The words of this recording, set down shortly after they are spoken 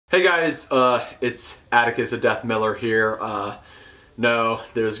Hey guys, it's Atticus the Death Miller here. No,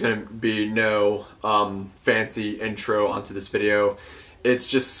 there's gonna be no fancy intro onto this video. It's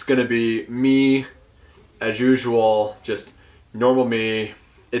just gonna be me, as usual, just normal me.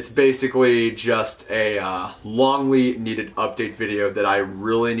 It's basically just a longly needed update video that I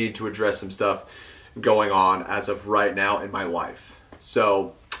really need to address some stuff going on as of right now in my life.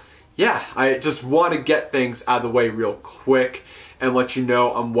 So yeah, I just want to get things out of the way real quick and let you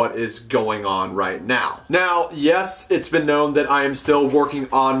know on what is going on right now. Now, yes, it's been known that I am still working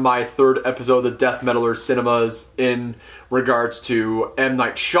on my third episode of the Death Meddler Cinemas in regards to M.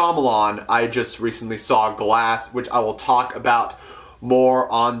 Night Shyamalan. I just recently saw Glass, which I will talk about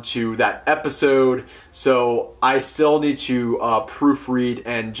more onto that episode. So I still need to proofread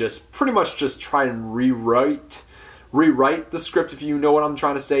and just pretty much just try and rewrite the script, if you know what I'm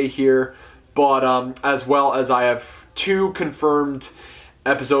trying to say here. But as well as I have 2 confirmed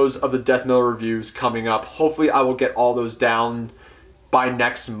episodes of the Death Meddler reviews coming up. Hopefully I will get all those down by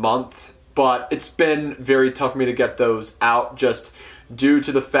next month, but it's been very tough for me to get those out just due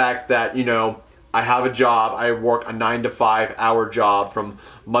to the fact that, you know, I have a job. I work a 9 to 5 hour job from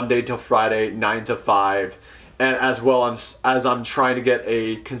Monday till Friday, 9 to 5, and as well as I'm trying to get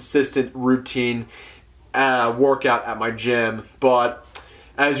a consistent routine workout at my gym. But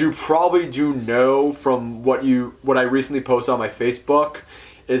as you probably do know from what I recently posted on my Facebook,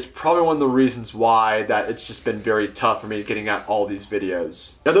 is probably one of the reasons why that it's just been very tough for me getting out all these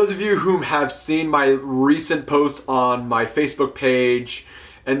videos. Now, those of you who have seen my recent posts on my Facebook page,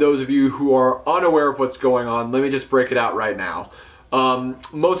 and those of you who are unaware of what's going on, let me just break it out right now.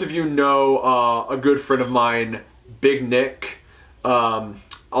 Most of you know a good friend of mine, Big Nick,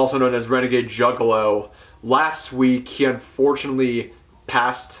 also known as Renegade Juggalo. Last week, he unfortunately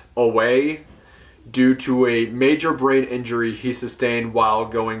passed away due to a major brain injury he sustained while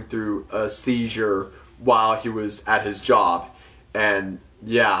going through a seizure while he was at his job. And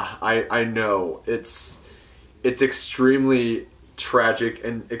yeah, I know it's extremely tragic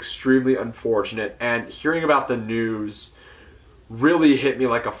and extremely unfortunate, and hearing about the news really hit me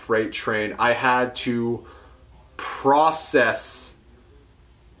like a freight train. I had to process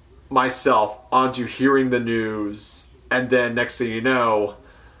myself onto hearing the news, and then next thing you know,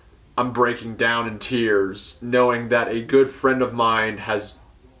 I'm breaking down in tears knowing that a good friend of mine has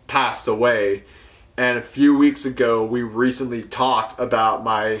passed away. And a few weeks ago we recently talked about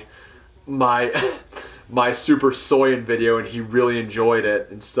my Super Saiyan video, and he really enjoyed it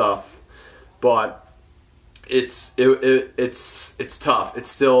and stuff. But it's tough. It's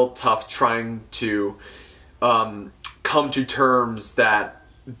still tough trying to come to terms that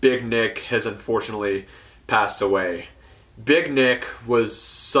Big Nick has unfortunately passed away. Big Nick was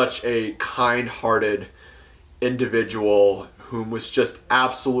such a kind-hearted individual whom was just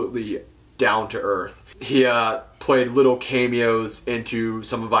absolutely down to earth. He played little cameos into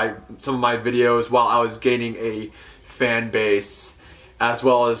some of my videos while I was gaining a fan base, as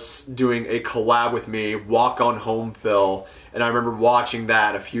well as doing a collab with me, Walk on Home Phil. And I remember watching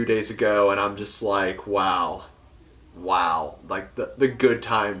that a few days ago, and I'm just like, wow, like the good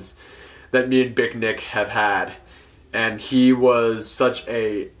times that me and Big Nick have had. And he was such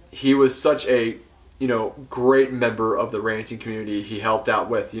a you know, great member of the ranting community. He helped out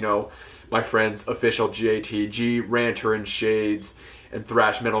with, you know, my friends Official GATG, Ranter and Shades, and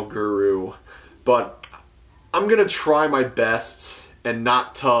Thrash Metal Guru. But I'm gonna try my best and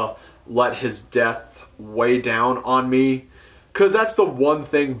not to let his death weigh down on me, because that's the one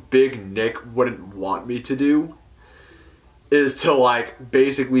thing Big Nick wouldn't want me to do, is to like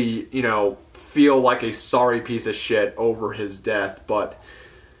basically, you know, feel like a sorry piece of shit over his death. But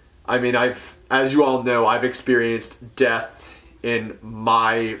I mean, as you all know, I've experienced death in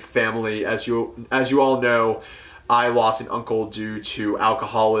my family. As you all know, I lost an uncle due to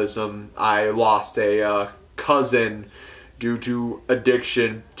alcoholism. I lost a cousin due to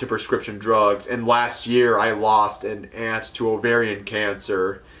addiction to prescription drugs, and last year I lost an aunt to ovarian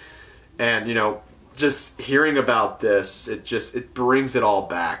cancer. And you know, just hearing about this, it brings it all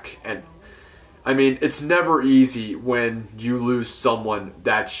back. And I mean, it's never easy when you lose someone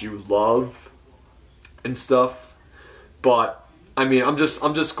that you love and stuff. But I mean, I'm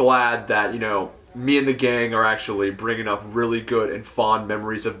just glad that, you know, me and the gang are actually bringing up really good and fond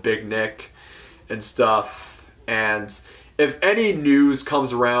memories of Big Nick and stuff. And if any news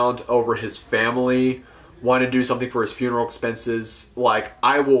comes around over his family wanting to do something for his funeral expenses, like,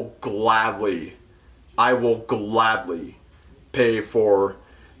 I will gladly pay for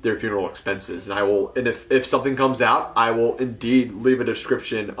their funeral expenses, and if something comes out, I will indeed leave a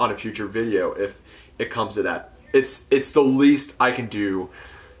description on a future video if it comes to that. It's the least I can do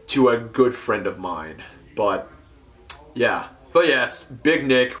to a good friend of mine. But yeah. But yes, Big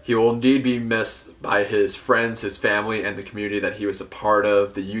Nick, he will indeed be missed by his friends, his family, and the community that he was a part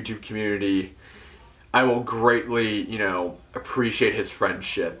of, the YouTube community. I will greatly, you know, appreciate his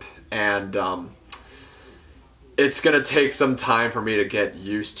friendship. And it's gonna take some time for me to get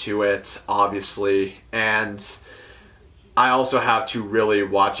used to it, obviously. And I also have to really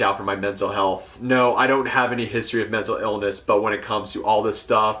watch out for my mental health. No, I don't have any history of mental illness, but when it comes to all this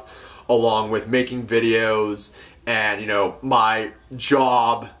stuff, along with making videos and, you know, my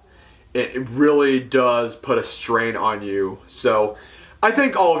job, it really does put a strain on you. So I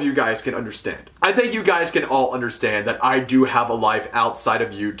think all of you guys can understand. I think you guys can all understand that I do have a life outside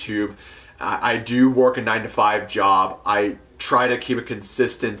of YouTube. I do work a 9-to-5 job. I try to keep a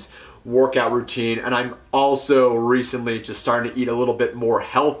consistent workout routine, and I'm also recently just starting to eat a little bit more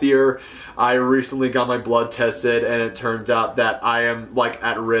healthier. I recently got my blood tested, and it turns out that I am like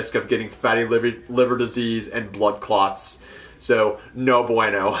at risk of getting fatty liver disease and blood clots. So no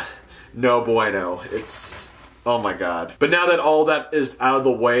bueno, no bueno. It's, oh my god. But now that all that is out of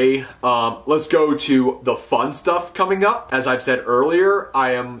the way, let's go to the fun stuff coming up. As I've said earlier,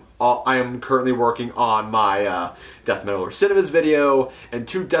 I am currently working on my Death Metal or Cinemas video and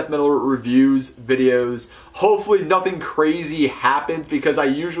 2 Death Metal reviews videos. Hopefully nothing crazy happens, because I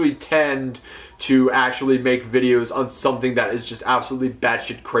usually tend to actually make videos on something that is just absolutely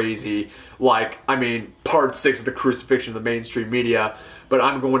batshit crazy. Like, I mean, part 6 of the crucifixion of the mainstream media. But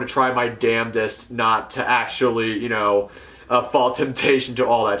I'm going to try my damnedest not to actually, you know, fall temptation to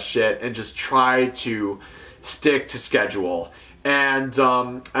all that shit, and just try to stick to schedule. And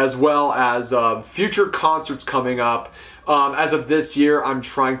as well as future concerts coming up. As of this year, I'm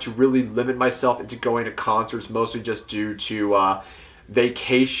trying to really limit myself into going to concerts, mostly just due to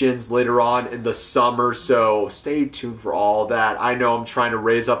vacations later on in the summer, so stay tuned for all that. I know I'm trying to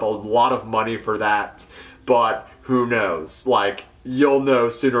raise up a lot of money for that, but who knows? Like, you'll know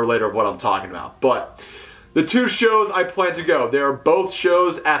sooner or later what I'm talking about. But the 2 shows I plan to go, they are both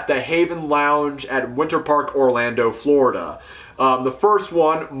shows at the Haven Lounge at Winter Park, Orlando, Florida. The first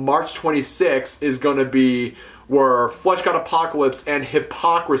one, March 26th, is going to be where Fleshgod Apocalypse and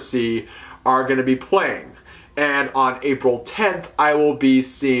Hypocrisy are going to be playing. And on April 10th, I will be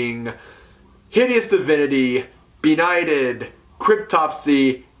seeing Hideous Divinity, Benighted,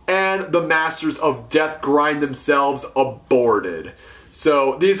 Cryptopsy, and the Masters of Death Grind themselves, Aborted.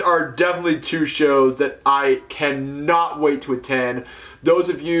 So these are definitely 2 shows that I cannot wait to attend. Those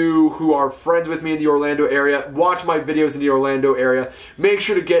of you who are friends with me in the Orlando area, watch my videos in the Orlando area. Make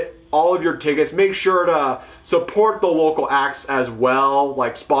sure to get all of your tickets. Make sure to support the local acts as well,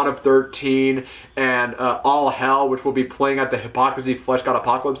 like Spawn of 13 and All Hell, which will be playing at the Hypocrisy Fleshgod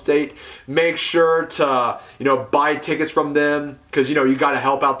Apocalypse date. Make sure to, you know, buy tickets from them, because, you know, you got to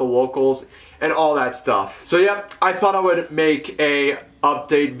help out the locals and all that stuff. So yeah, I thought I would make a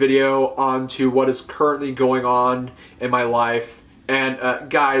update video onto what is currently going on in my life. And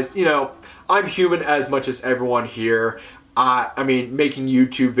guys, you know, I'm human as much as everyone here. I mean, making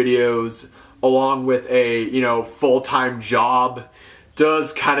YouTube videos along with a, you know, full-time job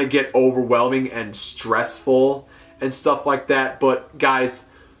does kind of get overwhelming and stressful and stuff like that. But guys,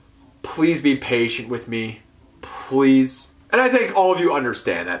 please be patient with me, please. And I think all of you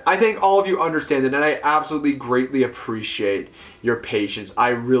understand that. I think all of you understand that, and I absolutely greatly appreciate your patience. I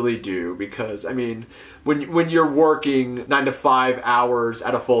really do, because, I mean, when you're working 9 to 5 hours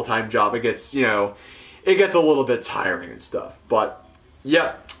at a full-time job, it gets, you know, it gets a little bit tiring and stuff. But,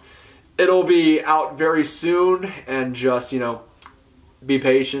 yeah, it'll be out very soon, and just, you know, be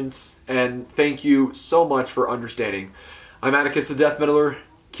patient, and thank you so much for understanding. I'm Atticus the Death Metaler.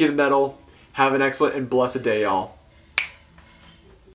 Keep it metal. Have an excellent and blessed day, y'all.